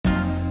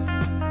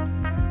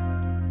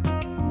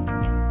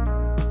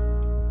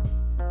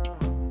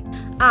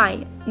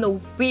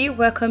We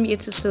welcome you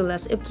to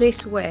SOLACE, a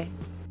place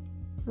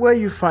where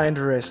you find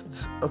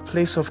rest, a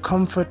place of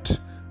comfort,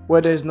 where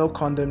there is no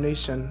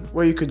condemnation,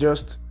 where you could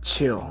just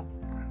chill.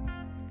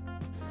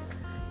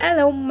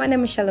 Hello, my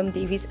name is Shalom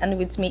Davis, and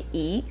with me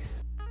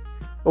is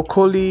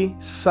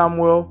Okoli,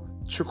 Samuel,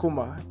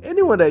 Chukuma,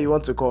 anyone that you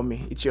want to call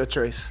me, it's your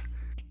choice.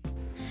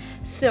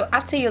 So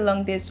after your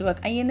long day's work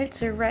and you need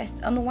to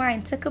rest,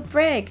 unwind, take a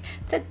break,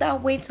 take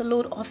that weight to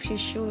load off your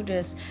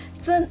shoulders,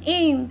 tune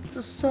in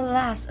to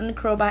SOLACE on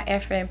Kroba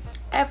FM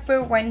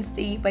every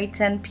Wednesday by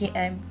 10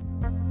 p.m.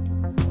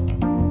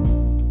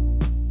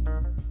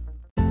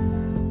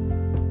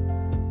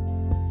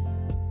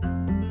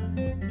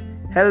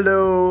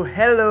 Hello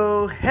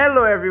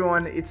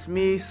everyone, it's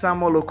me,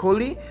 Samuel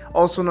Okoli,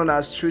 also known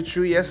as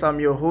Chuchu. Yes, I'm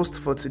your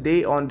host for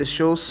today on the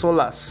show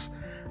SOLACE.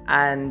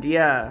 And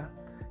yeah,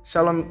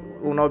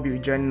 Shalom will not be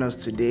joining us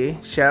today.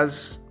 She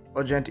has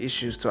urgent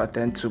issues to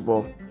attend to,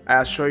 but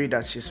I assure you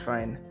that she's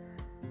fine.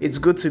 It's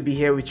good to be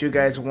here with you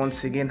guys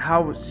once again.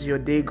 How was your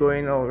day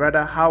going? Or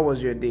rather, how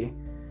was your day?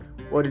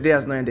 Well, the day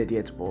has not ended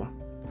yet, but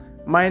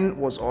mine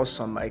was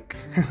awesome.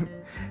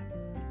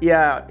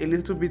 Yeah, a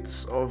little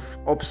bit of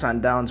ups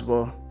and downs,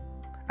 but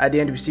at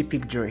the end we still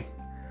pick joy.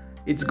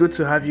 It's good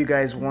to have you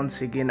guys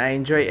once again. I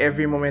enjoy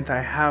every moment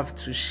I have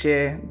to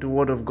share the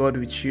word of God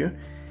with you.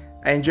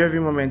 I enjoy every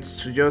moment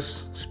to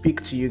just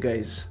speak to you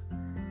guys.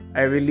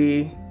 I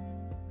really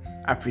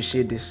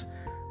appreciate this.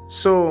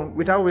 So,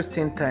 without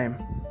wasting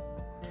time,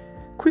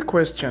 quick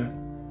question.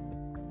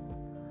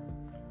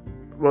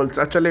 Well, it's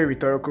actually a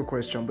rhetorical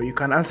question, but you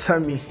can answer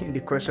me in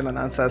the question and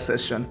answer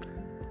session.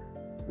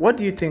 What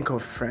do you think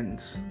of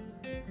friends?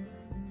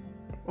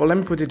 Or let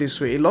me put it this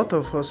way. A lot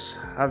of us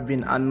have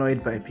been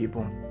annoyed by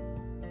people.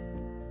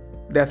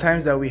 There are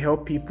times that we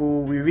help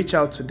people, we reach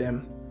out to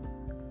them,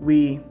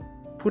 we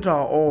put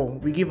our all,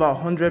 we give our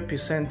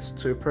 100%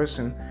 to a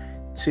person,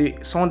 to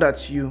someone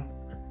that you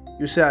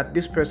say that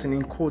this person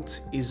in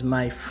quotes is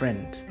my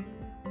friend.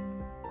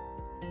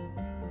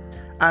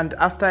 And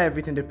after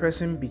everything, the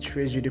person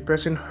betrays you, the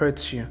person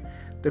hurts you,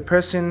 the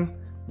person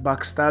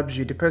backstabs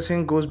you, the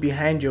person goes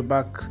behind your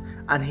back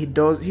and he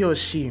or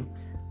she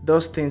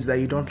does things that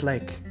you don't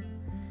like.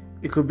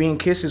 It could be in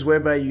cases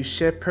whereby you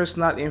share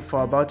personal info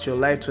about your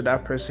life to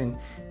that person.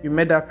 You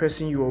met that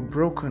person, you were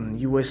broken,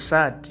 you were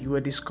sad, you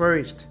were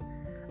discouraged.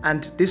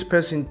 And this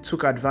person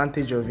took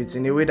advantage of it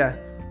in a way that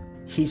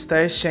he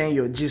started sharing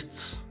your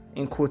gists,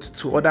 in quotes,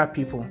 to other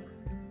people.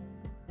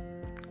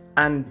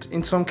 And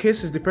in some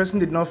cases, the person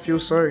did not feel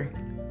sorry.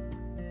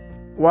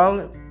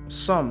 While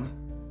some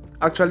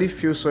actually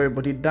feel sorry,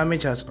 but the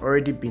damage has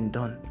already been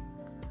done.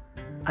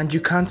 And you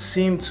can't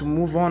seem to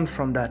move on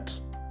from that.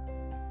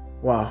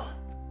 Wow.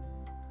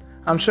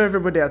 I'm sure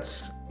everybody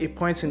at a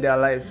point in their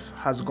life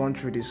has gone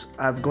through this.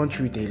 I've gone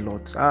through it a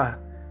lot.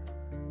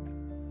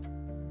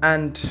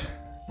 And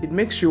it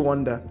makes you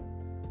wonder,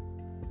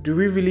 do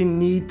we really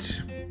need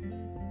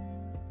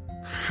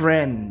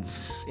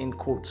friends, in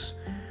quotes?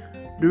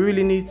 Do we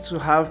really need to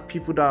have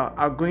people that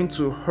are going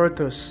to hurt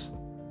us?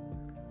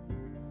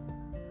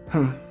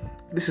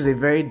 This is a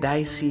very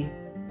dicey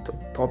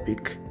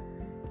topic.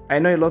 I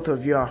know a lot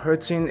of you are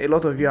hurting, a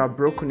lot of you are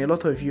broken, a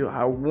lot of you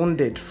are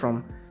wounded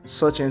from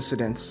such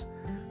incidents.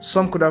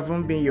 Some could have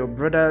even been your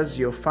brothers,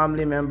 your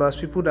family members,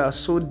 people that are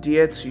so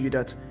dear to you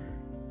that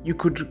you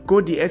could go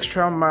the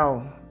extra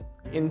mile.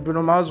 In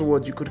Bruno Mars'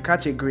 words, you could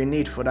catch a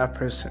grenade for that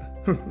person.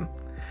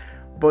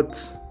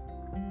 But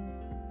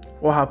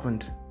what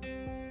happened?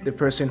 The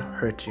person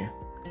hurt you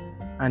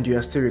and you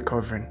are still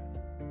recovering.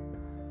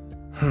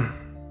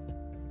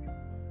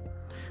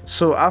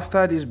 So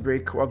after this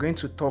break, we're going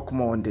to talk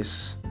more on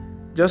this.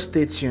 Just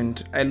stay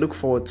tuned. I look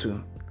forward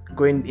to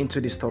going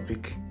into this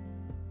topic.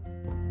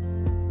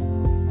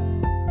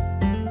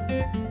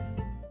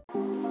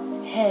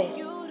 Hey,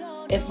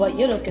 if what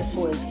you're looking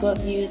for is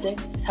good music,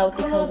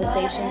 healthy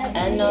conversations,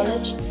 and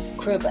knowledge,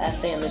 Kroba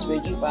FM is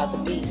where you'd rather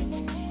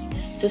be.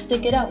 So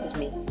stick it out with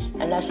me,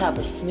 and let's have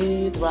a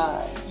smooth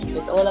ride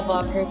with all of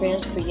our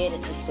programs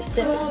created to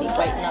specifically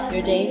brighten up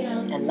your day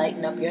and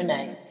lighten up your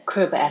night.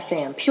 Kroba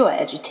FM, pure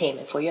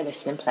edutainment for your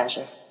listening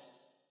pleasure.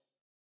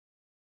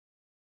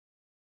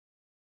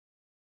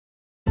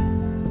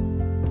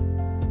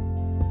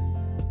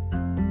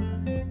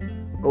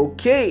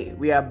 Okay,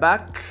 we are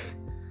back.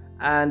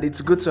 And it's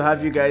good to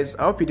have you guys.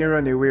 I hope you didn't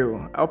run away.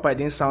 I hope I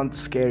didn't sound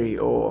scary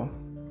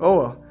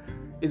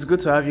it's good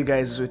to have you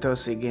guys with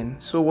us again.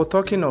 So we're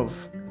talking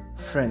of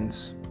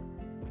friends.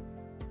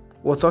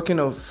 We're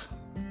talking of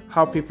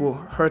how people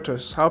hurt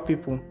us, how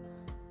people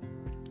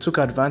took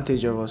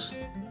advantage of us.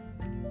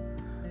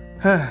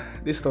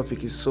 This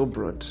topic is so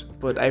broad,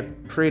 but I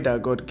pray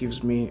that God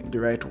gives me the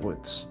right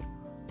words.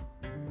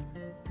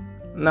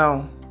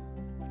 Now,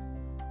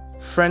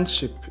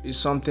 friendship is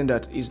something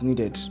that is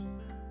needed.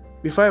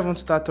 Before I even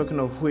start talking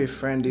of who a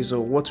friend is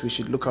or what we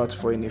should look out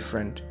for in a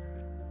friend,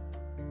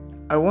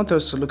 I want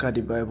us to look at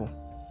the Bible.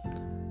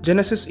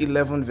 Genesis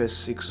 11 verse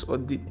 6, or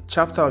the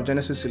chapter of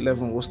Genesis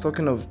 11 was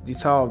talking of the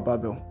Tower of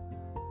Babel.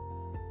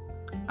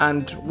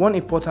 And one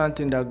important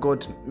thing that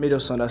God made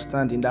us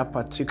understand in that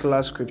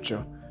particular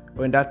scripture,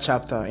 or in that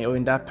chapter, or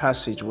in that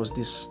passage, was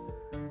this.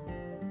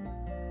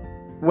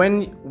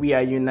 When we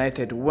are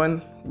united,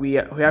 when we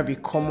have a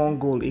common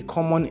goal, a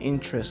common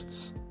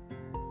interest,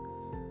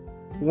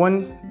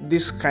 when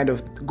this kind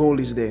of goal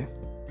is there,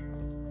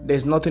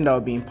 there's nothing that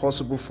will be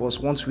impossible for us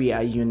once we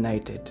are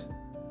united.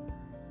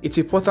 It's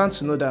important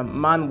to know that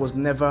man was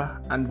never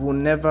and will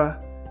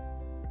never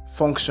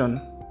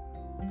function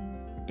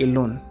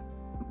alone.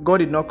 God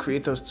did not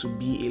create us to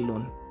be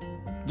alone.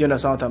 Do you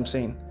understand what I'm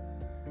saying?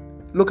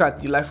 Look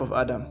at the life of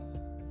Adam.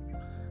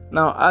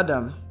 Now,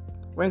 Adam,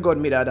 when God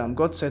made Adam,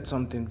 God said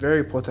something very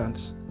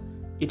important.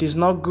 It is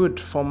not good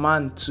for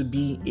man to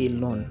be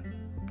alone.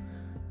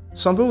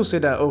 Some people say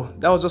that,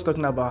 that was just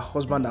talking about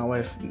husband and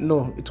wife.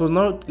 No, it was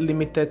not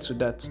limited to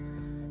that.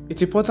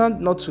 It's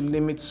important not to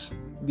limit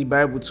the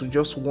Bible to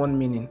just one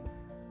meaning.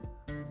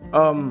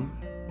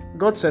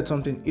 God said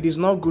something. It is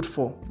not good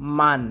for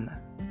man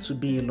to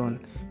be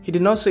alone. He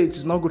did not say it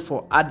is not good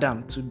for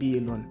Adam to be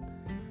alone.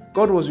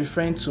 God was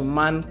referring to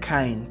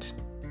mankind.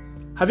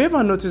 Have you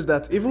ever noticed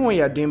that even when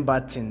you are doing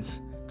bad things,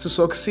 to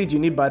succeed, you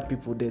need bad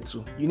people there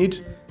too? You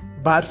need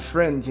bad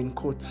friends, in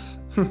quotes.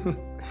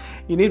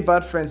 You need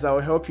bad friends that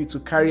will help you to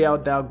carry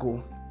out that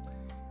goal.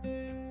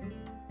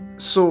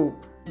 So,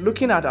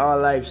 looking at our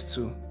lives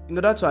too, in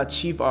order to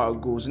achieve our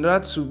goals, in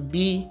order to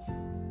be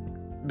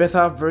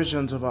better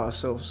versions of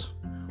ourselves,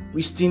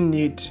 we still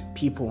need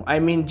people. I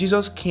mean,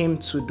 Jesus came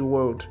to the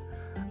world,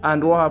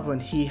 and what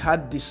happened? He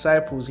had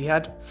disciples, he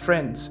had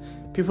friends,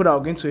 people that were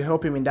going to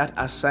help him in that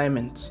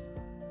assignment.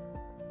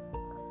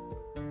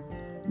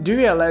 Do you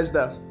realize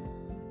that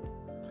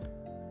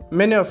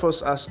many of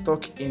us are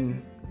stuck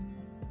in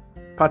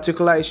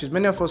particular issues?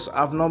 Many of us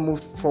have not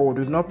moved forward.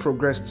 We've not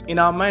progressed. In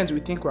our minds, we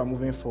think we're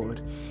moving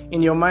forward.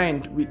 In your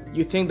mind,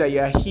 you think that you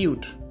are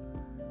healed,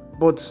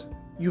 but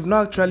you've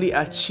not actually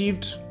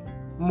achieved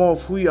more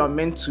of who you are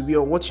meant to be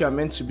or what you are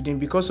meant to be doing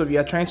because of you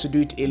are trying to do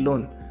it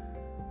alone.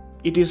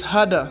 It is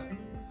harder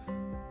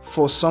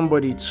for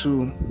somebody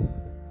to...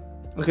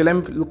 Okay, let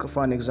me look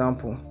for an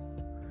example.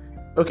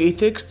 Okay, it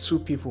takes two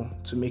people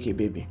to make a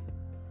baby.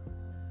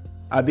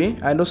 Abi,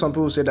 I know some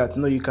people say that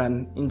no, you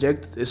can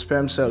inject a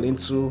sperm cell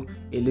into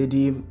a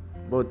lady,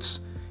 but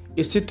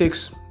it still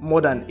takes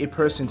more than a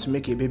person to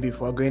make a baby if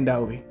we're going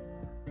that way.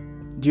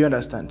 Do you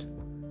understand?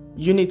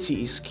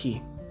 Unity is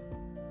key.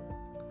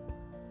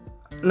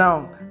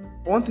 Now,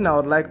 one thing I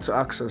would like to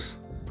ask us,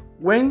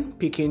 when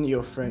picking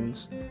your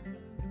friends,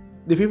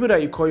 the people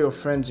that you call your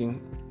friends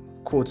in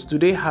quotes, do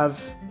they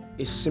have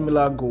a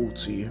similar goal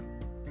to you?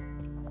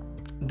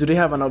 Do they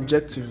have an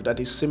objective that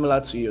is similar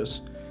to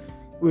yours?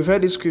 We've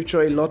heard this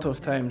scripture a lot of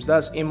times.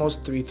 That's Amos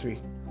 3:3.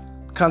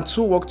 Can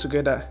two walk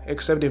together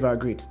except they've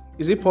agreed?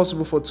 Is it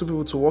possible for two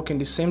people to walk in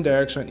the same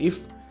direction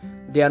if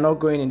they are not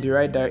going in the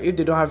right direction, if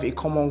they don't have a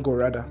common goal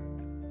rather?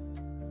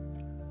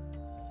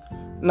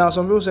 Now,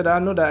 some people said, I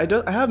know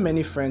that I have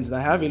many friends and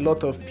I have a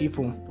lot of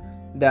people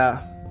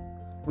that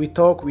we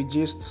talk, we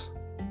gist.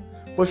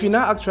 But if you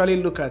now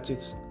actually look at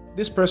it,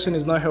 this person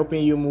is not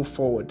helping you move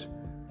forward.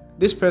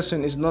 This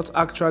person is not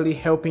actually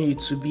helping you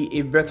to be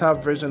a better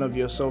version of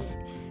yourself.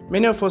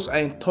 Many of us are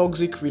in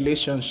toxic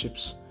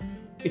relationships.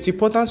 It's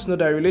important to know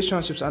that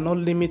relationships are not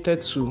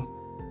limited to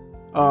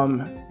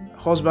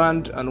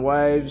husband and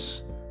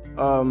wives,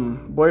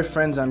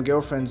 boyfriends and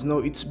girlfriends. No,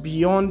 it's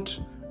beyond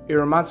a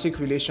romantic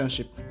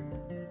relationship.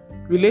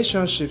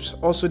 Relationships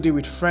also deal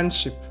with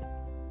friendship.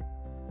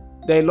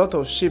 There are a lot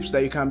of ships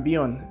that you can be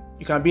on.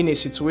 You can be in a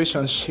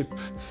situationship.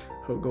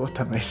 Oh God, what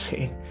am I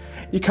saying?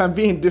 You can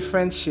be in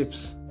different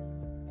ships.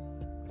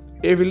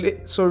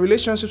 So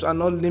relationships are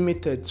not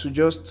limited to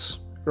just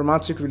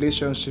romantic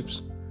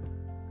relationships.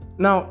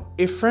 Now,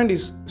 a friend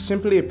is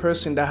simply a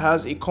person that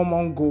has a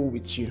common goal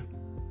with you.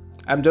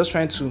 I'm just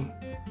trying to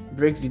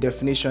break the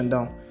definition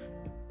down.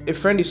 A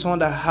friend is someone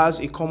that has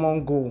a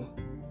common goal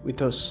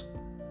with us.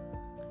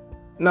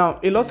 Now,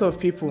 a lot of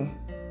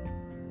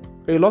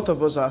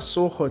us are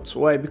so hurt.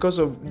 Why? Because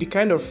of the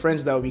kind of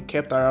friends that we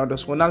kept around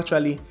us were not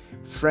actually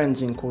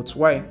friends in quotes.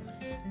 Why?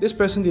 This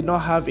person did not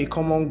have a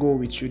common goal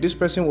with you. This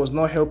person was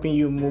not helping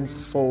you move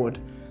forward.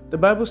 The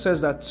Bible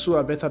says that two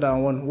are better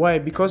than one. Why?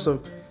 Because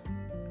of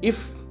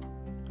if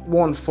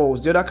one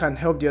falls, the other can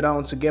help the other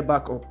one to get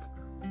back up.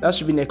 That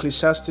should be in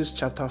Ecclesiastes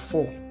chapter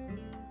 4.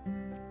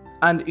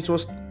 And it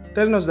was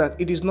telling us that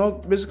it is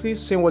not, basically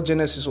saying what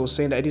Genesis was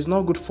saying, that it is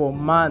not good for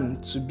man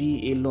to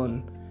be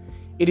alone.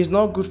 It is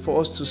not good for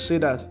us to say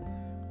that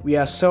we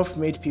are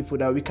self-made people,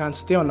 that we can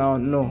stay on our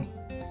own. No.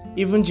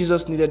 Even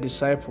Jesus needed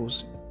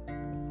disciples.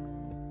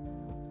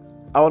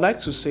 I would like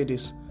to say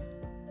this.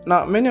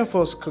 Now, many of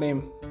us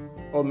claim,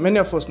 or many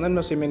of us, let me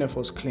not say many of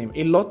us claim,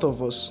 a lot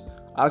of us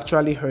are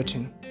actually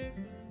hurting.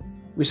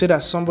 We say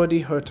that somebody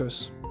hurt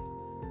us.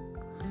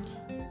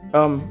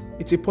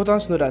 It's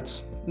important to know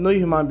that no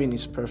human being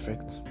is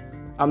perfect.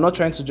 I'm not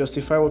trying to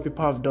justify what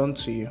people have done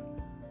to you.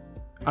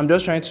 I'm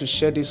just trying to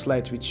share this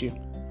light with you.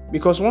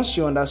 Because once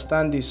you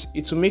understand this,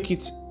 it will make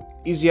it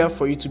easier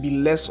for you to be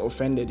less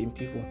offended in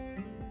people.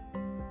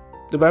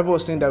 The Bible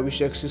was saying that we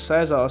should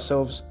exercise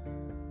ourselves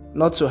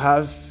not to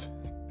have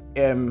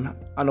an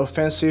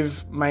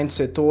offensive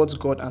mindset towards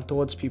God and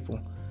towards people.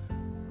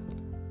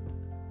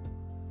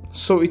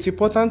 So it's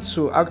important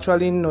to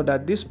actually know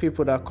that these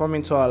people that come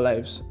into our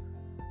lives,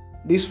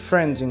 these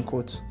friends in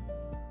quotes,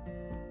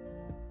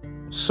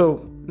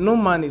 so no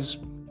man is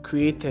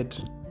created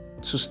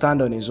to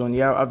stand on his own.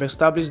 Yeah, I've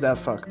established that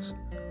fact.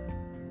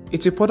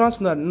 It's important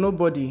to know that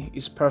nobody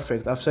is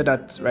perfect. I've said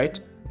that, right?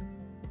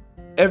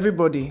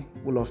 Everybody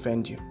will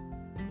offend you.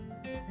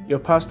 Your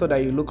pastor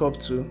that you look up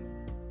to,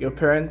 your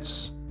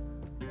parents,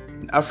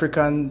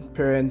 African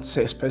parents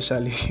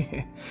especially,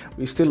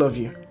 we still love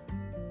you.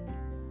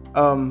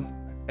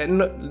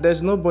 And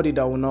there's nobody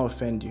that will not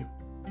offend you.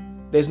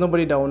 There's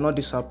nobody that will not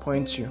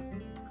disappoint you.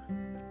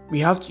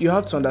 You have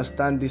to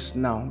understand this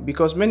now,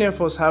 because many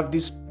of us have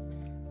this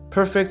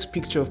perfect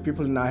picture of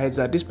people in our heads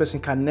that this person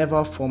can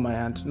never fall my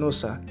hand. No,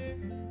 sir.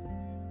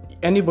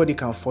 Anybody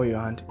can fall your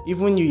hand.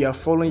 Even you have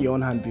fallen your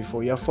own hand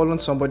before. You have fallen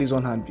somebody's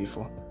own hand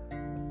before.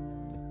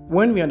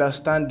 When we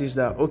understand this,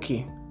 that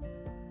okay,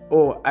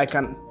 I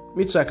can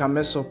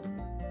mess up.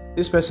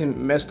 This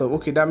person messed up.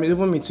 Okay, that means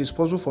even it's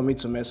possible for me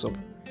to mess up.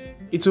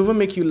 It will even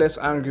make you less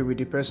angry with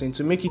the person,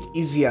 to make it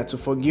easier to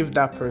forgive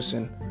that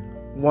person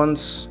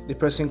once the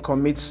person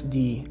commits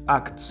the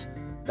act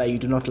that you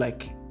do not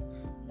like.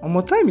 One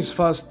more time is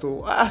fast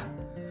though.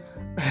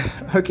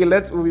 Okay,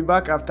 we'll be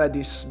back after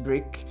this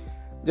break.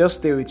 Just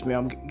stay with me.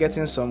 I'm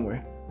getting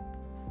somewhere.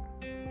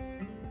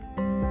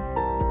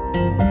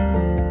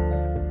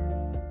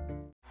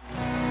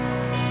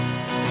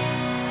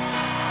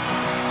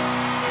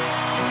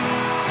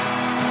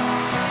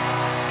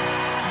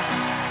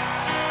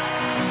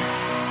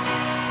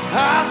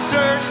 I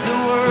searched the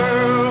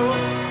world,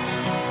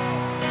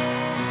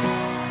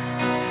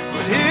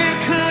 but it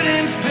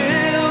couldn't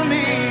fill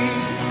me.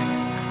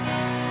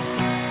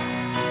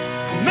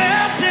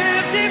 Melts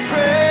empty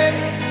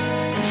praise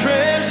and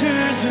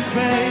treasures of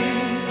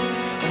fame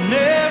are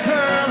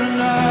never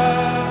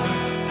enough.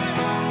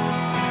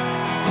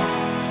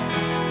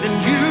 Then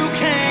you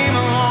came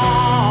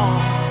along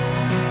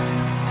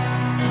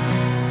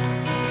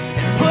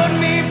and put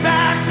me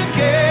back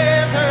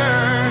together.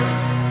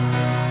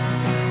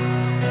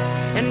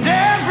 And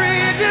every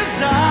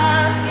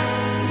desire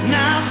is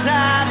now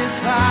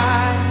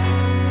satisfied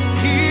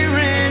here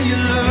in your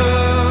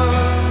love.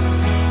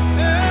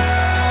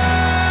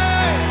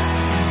 Hey.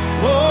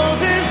 Oh,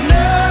 there's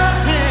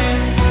nothing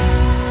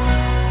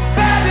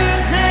better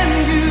than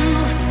you.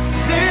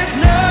 There's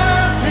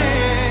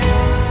nothing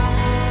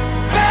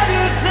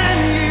better than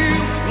you.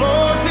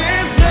 Lord,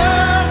 there's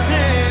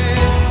nothing.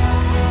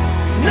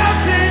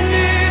 Nothing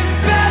is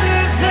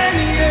better than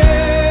you.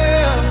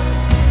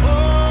 Oh.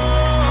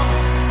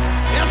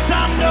 Yes, I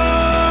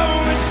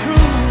know it's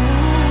true.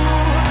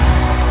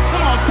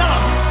 Come on, tell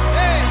 'em.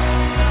 Hey,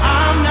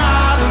 I'm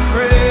not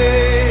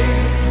afraid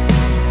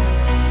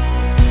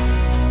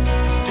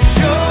to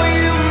show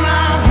you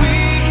my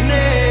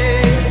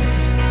weakness,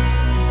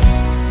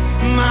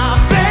 my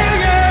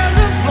failures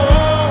and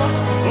flaws.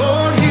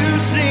 Lord,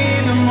 you've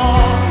seen them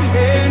all,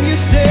 and you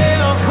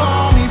still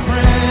call me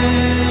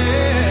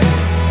friend.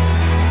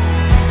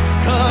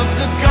 'Cause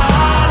the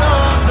God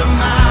of the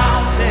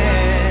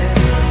mountain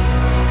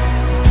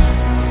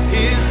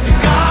is the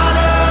God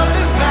of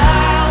the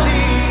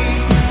valley.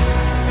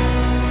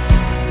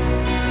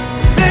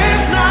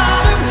 There's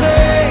not a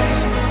place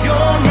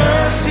your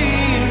mercy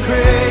and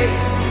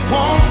grace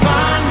won't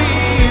find me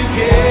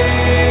again.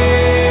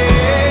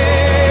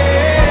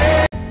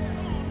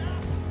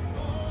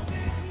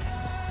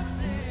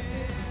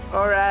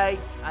 Alright,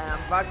 I am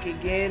back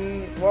again.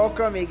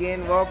 Welcome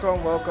again. Welcome.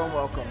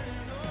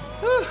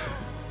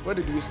 Where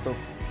did we stop?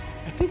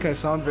 I think I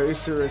sound very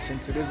serious in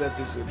today's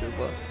episode,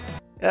 but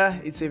yeah,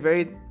 it's a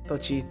very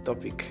touchy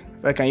topic.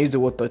 If I can use the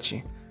word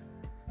touchy.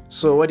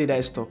 So where did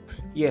I stop?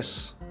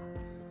 Yes.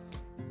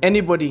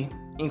 Anybody,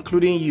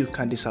 including you,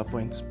 can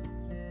disappoint.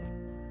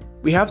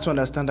 We have to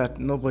understand that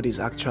nobody is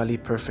actually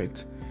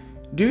perfect.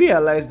 Do you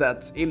realize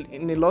that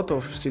in a lot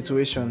of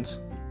situations,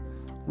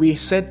 we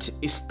set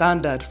a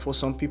standard for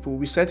some people,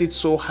 we set it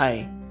so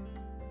high,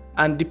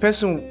 and the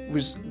person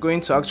who's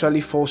going to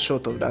actually fall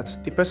short of that,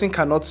 the person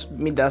cannot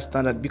meet that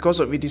standard because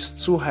of it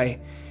is too high.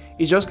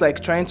 It's just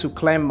like trying to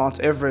climb Mount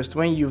Everest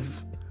when you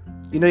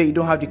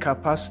don't have the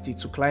capacity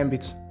to climb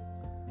it.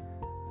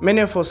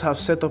 Many of us have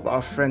set up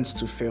our friends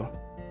to fail.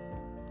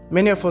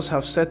 Many of us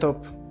have set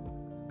up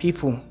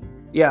people.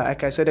 Yeah,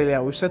 like I said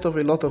earlier, we've set up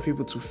a lot of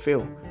people to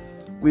fail.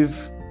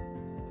 We've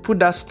put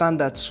that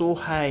standard so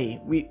high.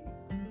 We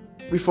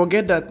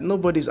forget that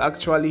nobody's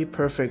actually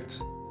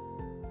perfect.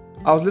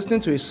 I was listening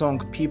to a song,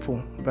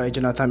 People, by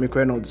Jonathan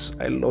McReynolds.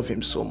 I love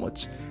him so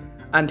much.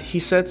 And he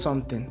said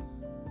something.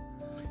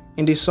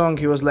 In the song,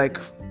 he was like,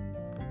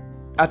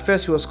 at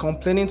first he was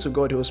complaining to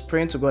God, he was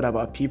praying to God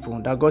about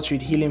people, that God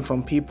should heal him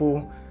from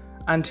people.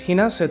 And he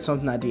now said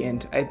something at the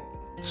end.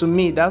 To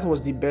me, that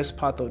was the best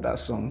part of that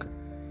song.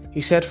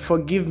 He said,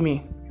 forgive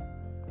me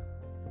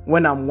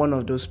when I'm one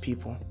of those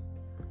people.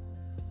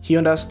 He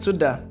understood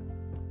that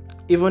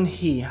Even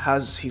he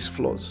has his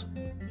flaws.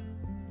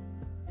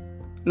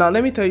 Now,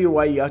 let me tell you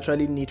why you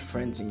actually need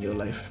friends in your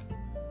life.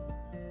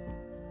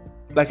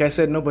 Like I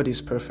said, nobody is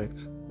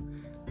perfect.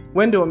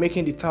 When they were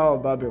making the Tower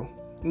of Babel,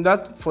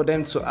 not for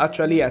them to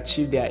actually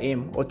achieve their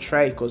aim or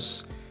try,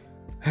 because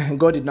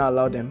God did not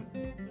allow them.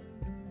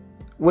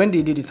 When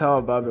they did the Tower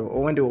of Babel,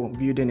 or when they were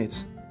building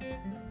it,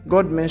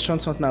 God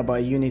mentioned something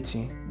about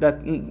unity,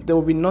 that there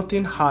will be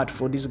nothing hard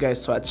for these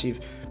guys to achieve,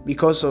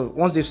 because of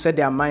once they've set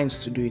their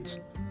minds to do it.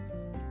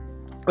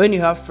 When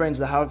you have friends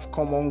that have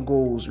common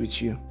goals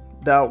with you,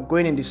 that are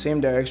going in the same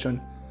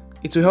direction,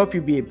 it will help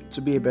you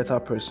to be a better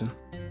person.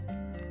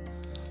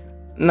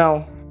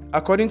 Now,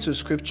 according to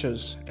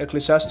scriptures,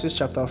 Ecclesiastes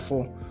chapter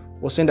 4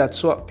 was saying that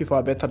two people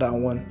are better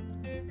than one.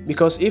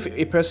 Because if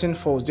a person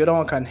falls, the other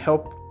one can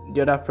help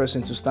the other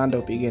person to stand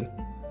up again.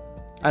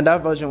 And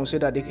that version will say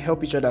that they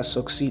help each other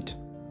succeed.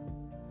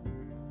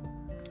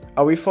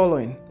 Are we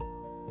following?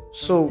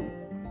 So,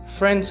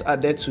 friends are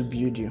there to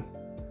build you.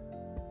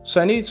 So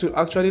I need to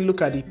actually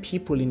look at the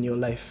people in your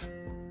life.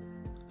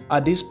 Are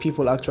these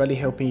people actually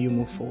helping you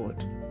move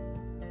forward?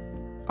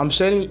 I'm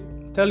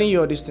telling you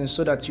all these things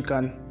so that you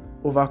can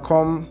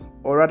overcome,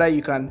 or rather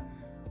you can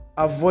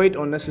avoid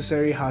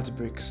unnecessary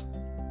heartbreaks.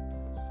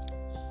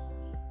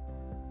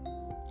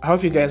 I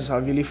hope you guys are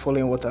really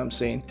following what I'm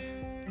saying.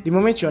 The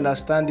moment you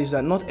understand is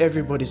that not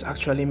everybody is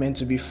actually meant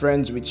to be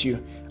friends with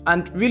you.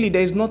 And really,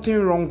 there is nothing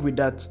wrong with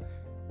that.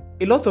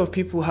 A lot of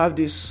people have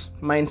this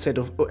mindset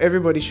of, oh,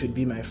 everybody should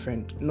be my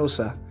friend. No,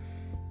 sir.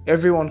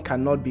 Everyone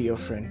cannot be your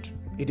friend.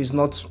 It is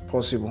not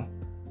possible.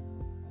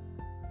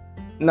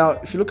 Now,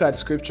 if you look at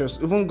scriptures,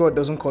 even God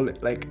doesn't call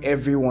it like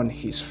everyone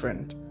his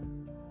friend.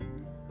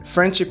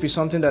 Friendship is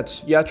something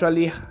that you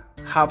actually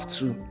have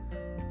to.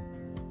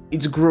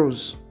 It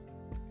grows.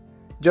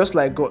 Just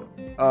like God,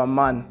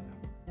 man.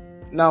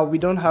 Now, we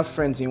don't have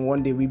friends in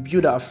one day. We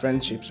build our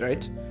friendships,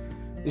 right?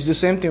 It's the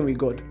same thing with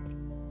God.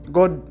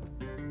 God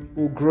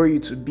will grow you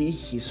to be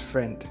his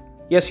friend.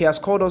 Yes, he has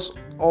called us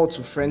all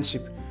to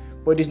friendship,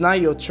 but it's now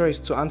your choice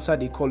to answer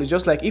the call. It's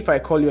just like if I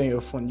call you on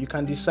your phone, you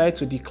can decide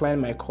to decline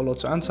my call or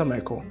to answer my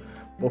call.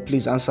 But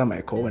please answer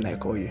my call when I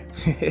call you.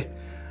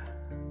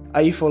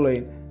 Are you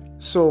following?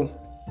 So,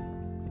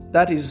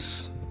 that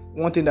is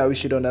one thing that we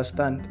should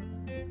understand.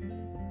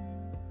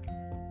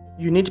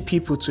 You need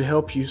people to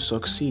help you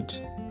succeed.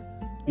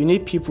 You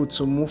need people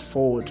to move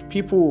forward.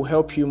 People will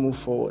help you move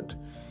forward.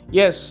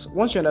 Yes,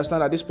 once you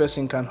understand that this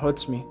person can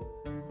hurt me,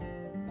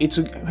 it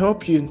will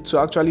help you to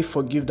actually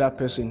forgive that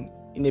person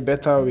in a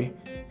better way.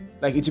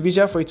 Like, it's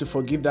easier for you to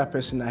forgive that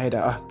person ahead.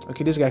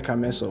 Okay, this guy can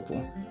mess up.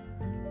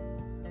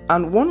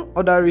 And one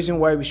other reason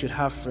why we should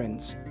have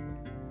friends.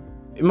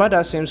 Remember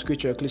that same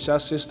scripture,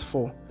 Ecclesiastes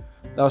 4,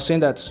 that was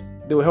saying that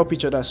they will help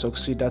each other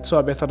succeed. That two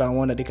are better than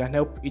one, that they can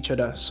help each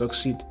other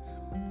succeed.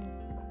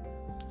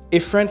 A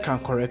friend can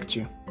correct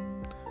you.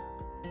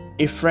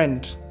 A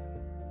friend.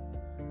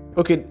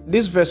 Okay,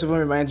 this verse even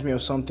reminds me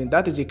of something.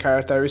 That is a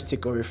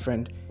characteristic of a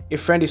friend. A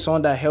friend is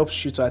someone that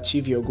helps you to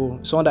achieve your goal,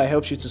 someone that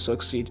helps you to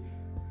succeed.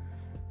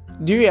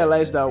 Do you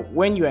realize that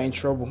when you are in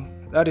trouble,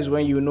 that is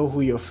when you know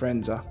who your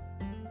friends are?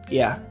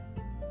 Yeah,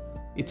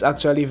 it's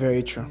actually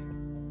very true.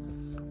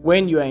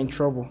 When you are in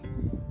trouble,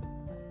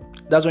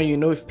 that's when you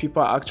know if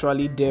people are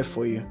actually there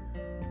for you.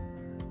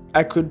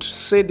 I could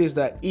say this,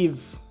 that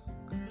Eve,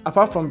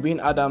 apart from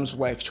being Adam's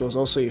wife, she was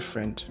also a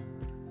friend.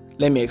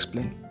 Let me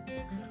explain.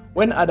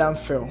 When Adam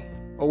fell,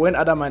 or when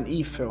Adam and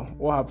Eve fell,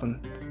 what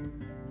happened?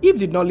 Eve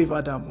did not leave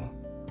Adam.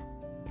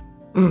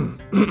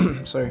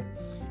 Sorry.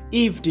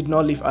 Eve did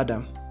not leave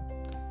Adam.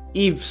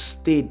 Eve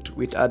stayed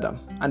with Adam,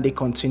 and they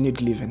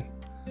continued living.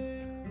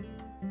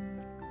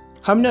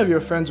 How many of your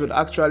friends would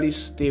actually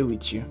stay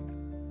with you?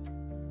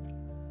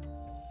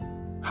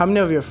 How many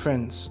of your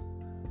friends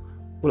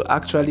will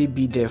actually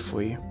be there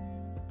for you?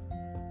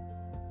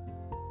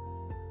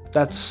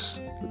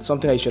 That's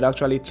something that you should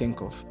actually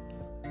think of.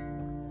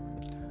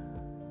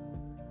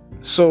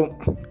 So,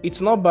 it's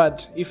not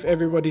bad if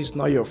everybody is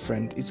not your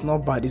friend. It's not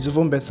bad. It's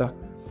even better.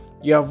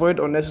 You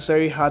avoid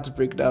unnecessary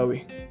heartbreak that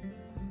way.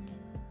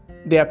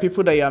 There are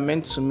people that you are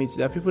meant to meet.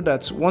 There are people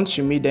that once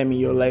you meet them in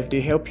your life,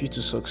 they help you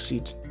to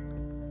succeed.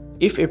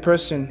 If a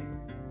person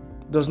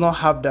does not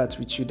have that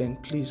with you, then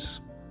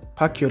please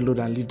pack your load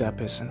and leave that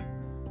person.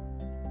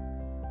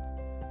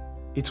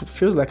 It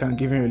feels like I'm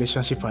giving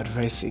relationship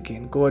advice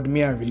again. God,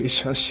 me and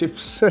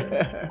relationships. But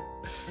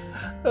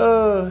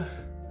I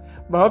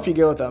hope you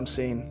get what I'm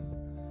saying.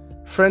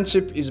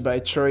 Friendship is by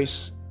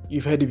choice.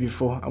 You've heard it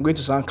before. I'm going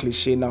to sound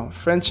cliche now.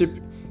 Friendship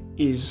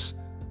is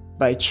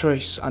by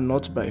choice and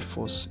not by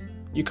force.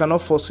 You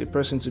cannot force a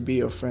person to be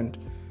your friend.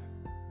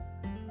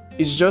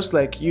 It's just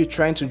like you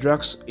trying to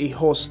drag a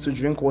horse to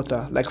drink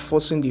water, like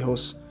forcing the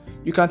horse.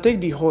 You can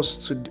take the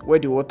horse to where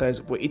the water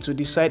is, but it will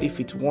decide if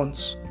it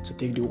wants to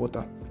take the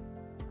water.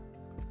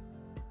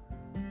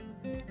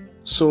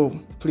 So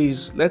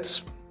please,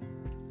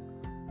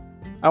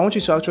 I want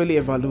you to actually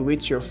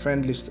evaluate your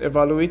friend list,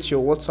 evaluate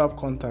your WhatsApp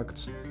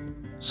contacts.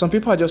 Some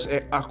people are just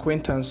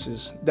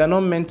acquaintances. They're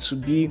not meant to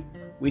be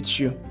with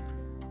you.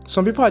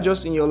 Some people are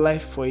just in your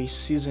life for a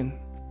season.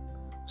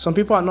 Some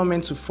people are not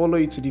meant to follow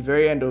you to the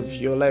very end of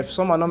your life.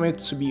 Some are not meant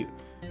to be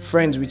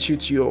friends with you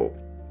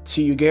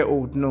till you get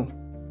old. No.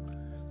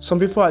 Some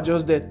people are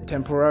just there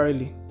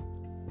temporarily.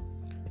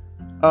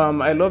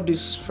 I love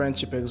this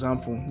friendship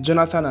example.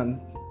 Jonathan and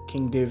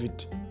King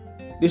David.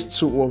 These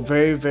two were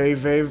very, very,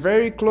 very,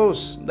 very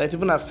close. That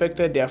even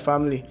affected their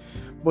family.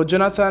 But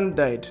Jonathan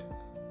died.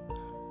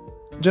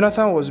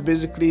 Jonathan was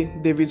basically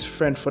David's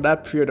friend for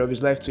that period of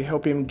his life to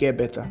help him get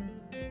better.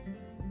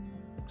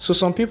 So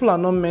some people are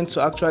not meant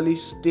to actually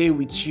stay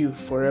with you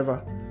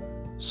forever.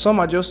 Some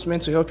are just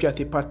meant to help you at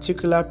a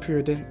particular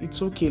period. Then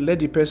it's okay, let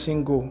the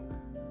person go.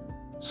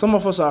 Some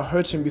of us are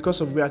hurting because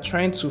we are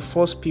trying to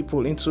force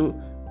people into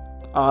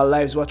our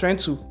lives.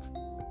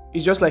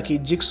 It's just like a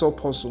jigsaw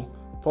puzzle.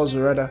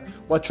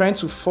 We're trying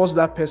to force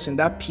that person,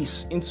 that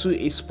piece,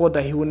 into a spot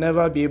that he will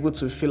never be able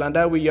to fill. And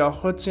that way you are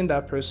hurting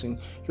that person.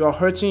 You are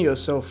hurting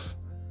yourself.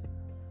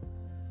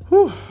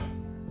 Whew.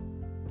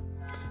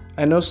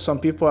 I know some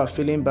people are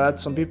feeling bad.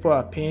 Some people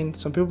are pained.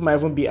 Some people might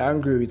even be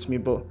angry with me.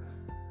 But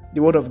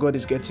the word of God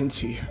is getting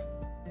to you.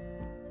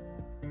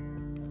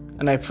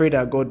 And I pray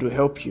that God will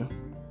help you.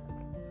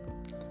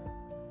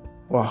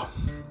 Wow.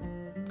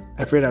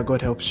 I pray that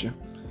God helps you.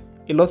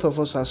 A lot of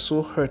us are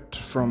so hurt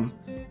from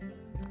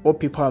what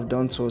people have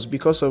done to us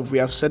because we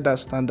have set that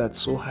standard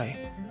so high.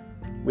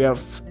 We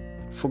have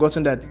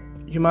forgotten that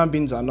human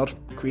beings are not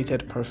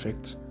created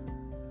perfect.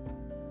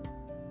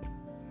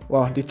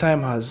 Wow, the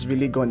time has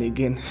really gone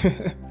again.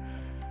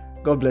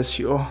 God bless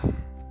you all.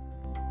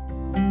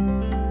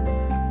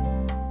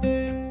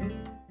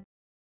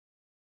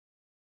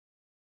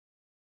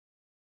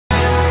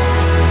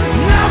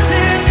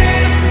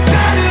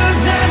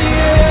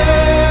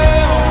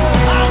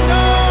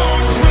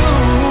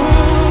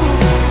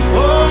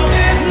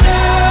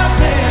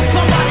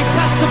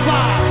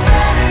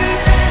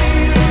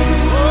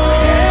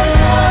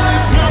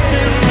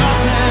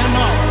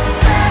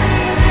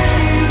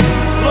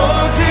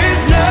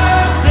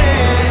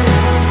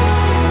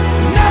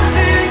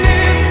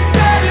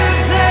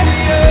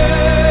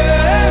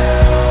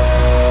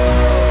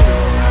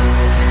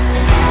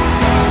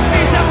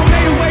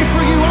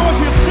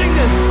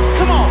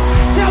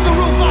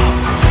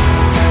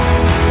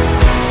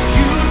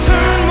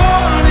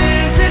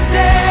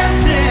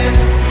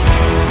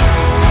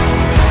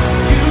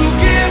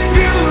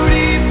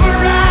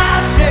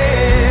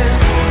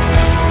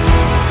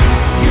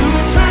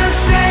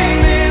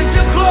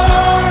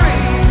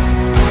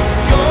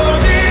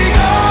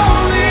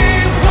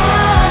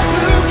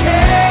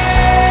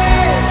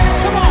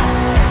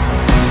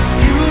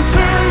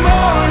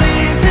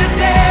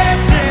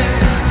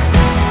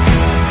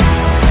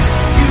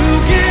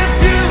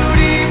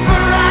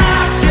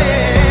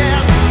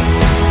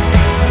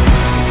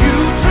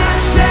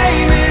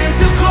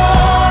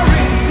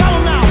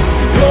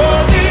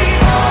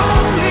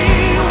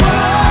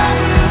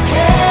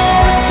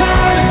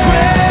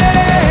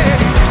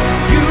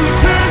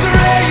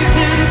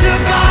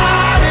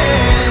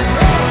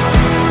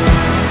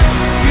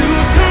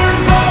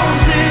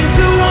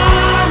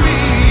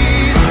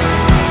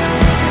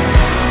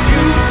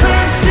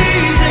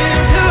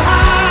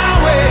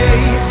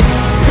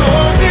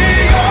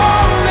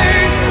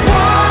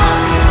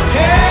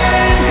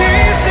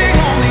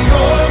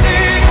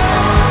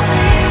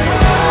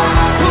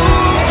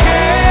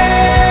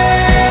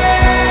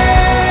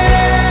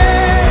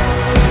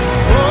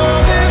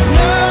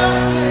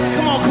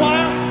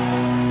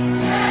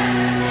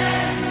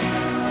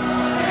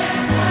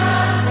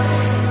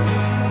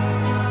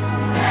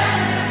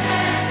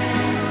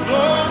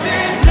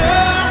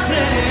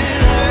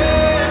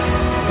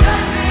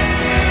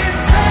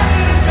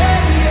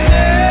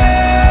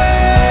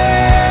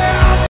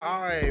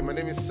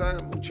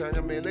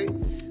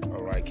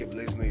 Alright, keep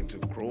listening to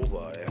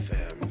Grover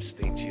FM.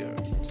 Stay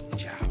tuned.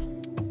 Ciao.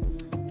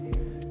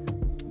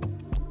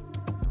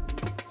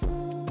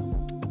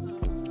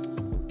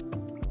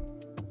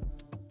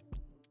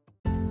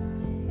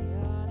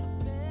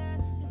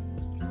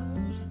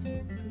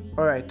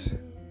 Alright.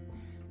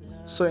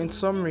 So in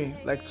summary,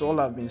 like to all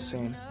I've been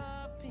saying,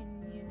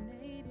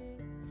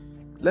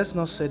 let's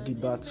not set the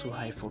bar too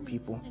high for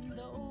people,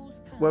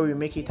 where we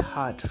make it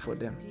hard for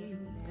them.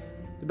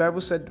 The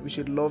Bible said we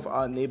should love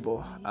our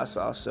neighbor as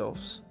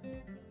ourselves.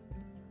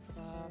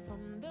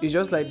 It's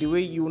just like the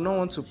way you don't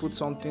want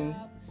to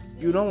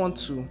you don't want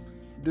to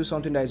do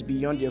something that is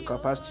beyond your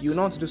capacity. You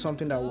don't want to do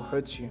something that will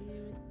hurt you.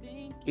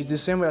 It's the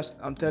same way as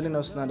I'm telling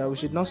us now that we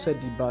should not set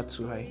the bar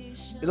too high.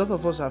 A lot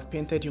of us have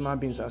painted human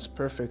beings as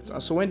perfect,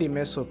 and so when they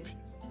mess up,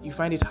 you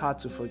find it hard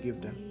to forgive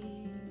them.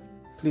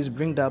 Please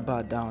bring that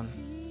bar down.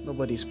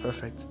 Nobody is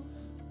perfect.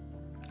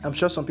 I'm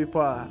sure some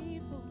people are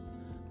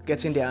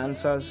getting their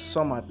answers,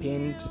 some are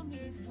pained,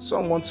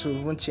 some want to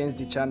even change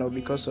the channel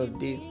because of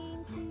they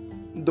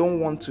don't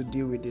want to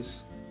deal with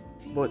this.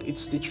 But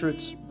it's the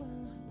truth.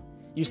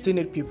 You still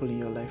need people in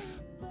your life.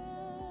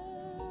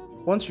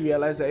 Once you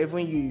realize that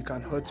even you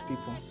can hurt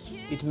people,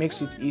 it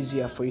makes it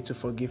easier for you to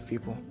forgive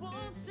people.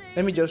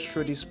 Let me just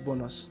throw this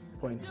bonus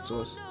point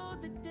to us.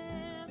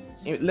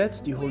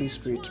 Let the Holy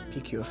Spirit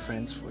pick your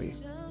friends for you.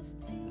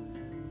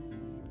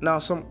 Now,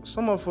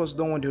 some of us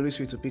don't want the Holy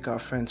Spirit to pick our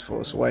friends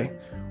for us. Why?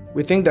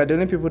 We think that the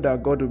only people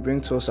that God will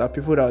bring to us are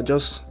people that will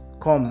just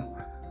come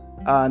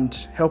and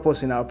help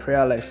us in our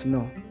prayer life.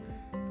 No.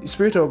 The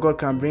Spirit of God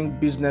can bring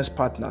business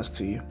partners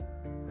to you.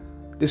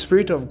 The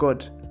Spirit of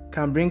God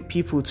can bring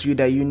people to you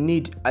that you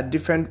need at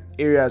different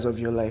areas of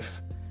your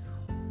life.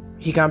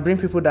 He can bring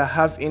people that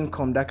have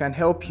income that can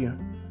help you.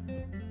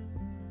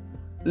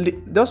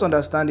 Just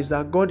understand is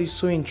that God is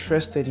so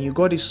interested in you.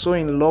 God is so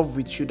in love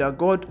with you that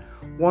God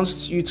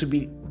wants you to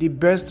be the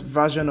best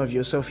version of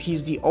yourself.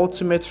 He's the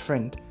ultimate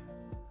friend.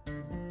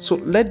 So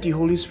let the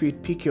Holy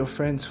Spirit pick your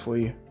friends for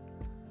you.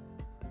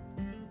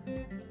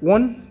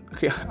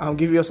 I'll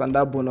give you us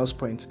another bonus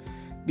point.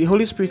 The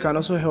Holy Spirit can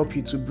also help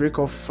you to break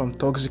off from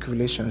toxic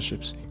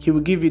relationships. He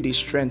will give you the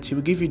strength. He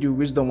will give you the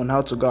wisdom on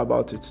how to go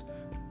about it.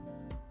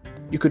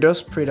 You could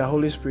just pray the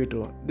Holy Spirit,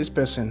 oh, this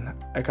person,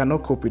 I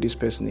cannot cope with this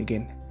person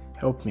again.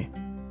 Help me.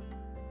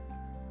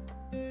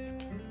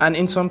 And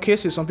in some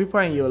cases, some people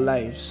are in your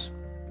lives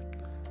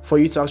for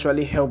you to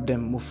actually help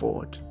them move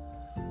forward.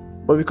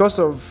 But because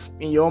of,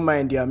 in your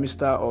mind, they are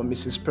Mr. or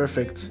Mrs.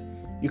 Perfect,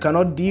 you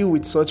cannot deal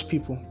with such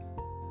people.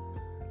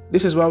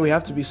 This is why we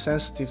have to be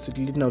sensitive to the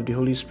leading of the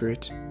Holy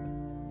Spirit.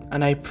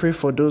 And I pray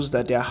for those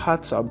that their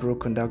hearts are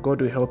broken, that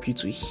God will help you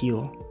to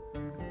heal.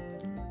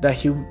 That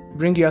He'll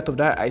bring you out of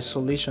that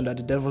isolation that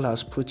the devil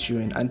has put you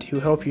in, and He'll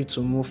help you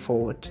to move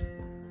forward.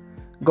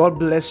 God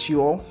bless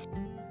you all.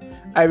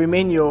 I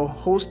remain your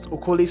host,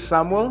 Okoli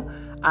Samuel,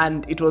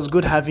 and it was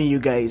good having you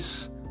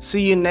guys.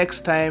 See you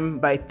next time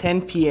by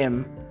 10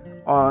 p.m.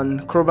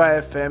 on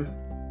Crowbar FM.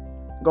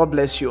 God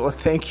bless you all.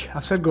 Thank you.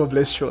 I've said God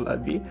bless you all,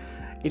 Abby.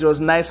 It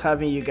was nice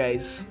having you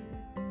guys.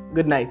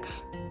 Good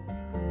night.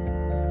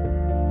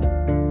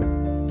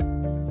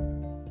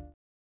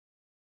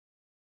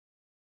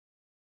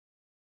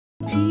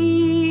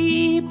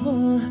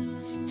 People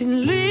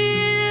deliver.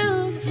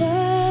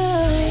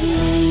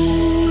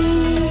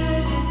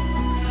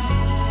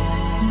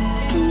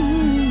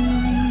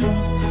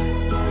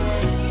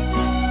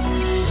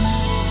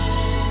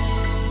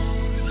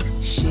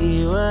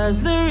 She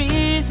was the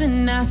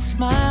reason I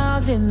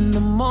smiled in the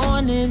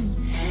morning.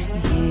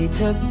 He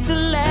took the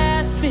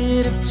last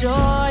bit of joy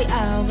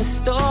I was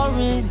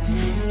storing.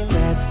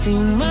 That's too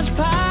much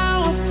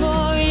power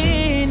for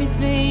it.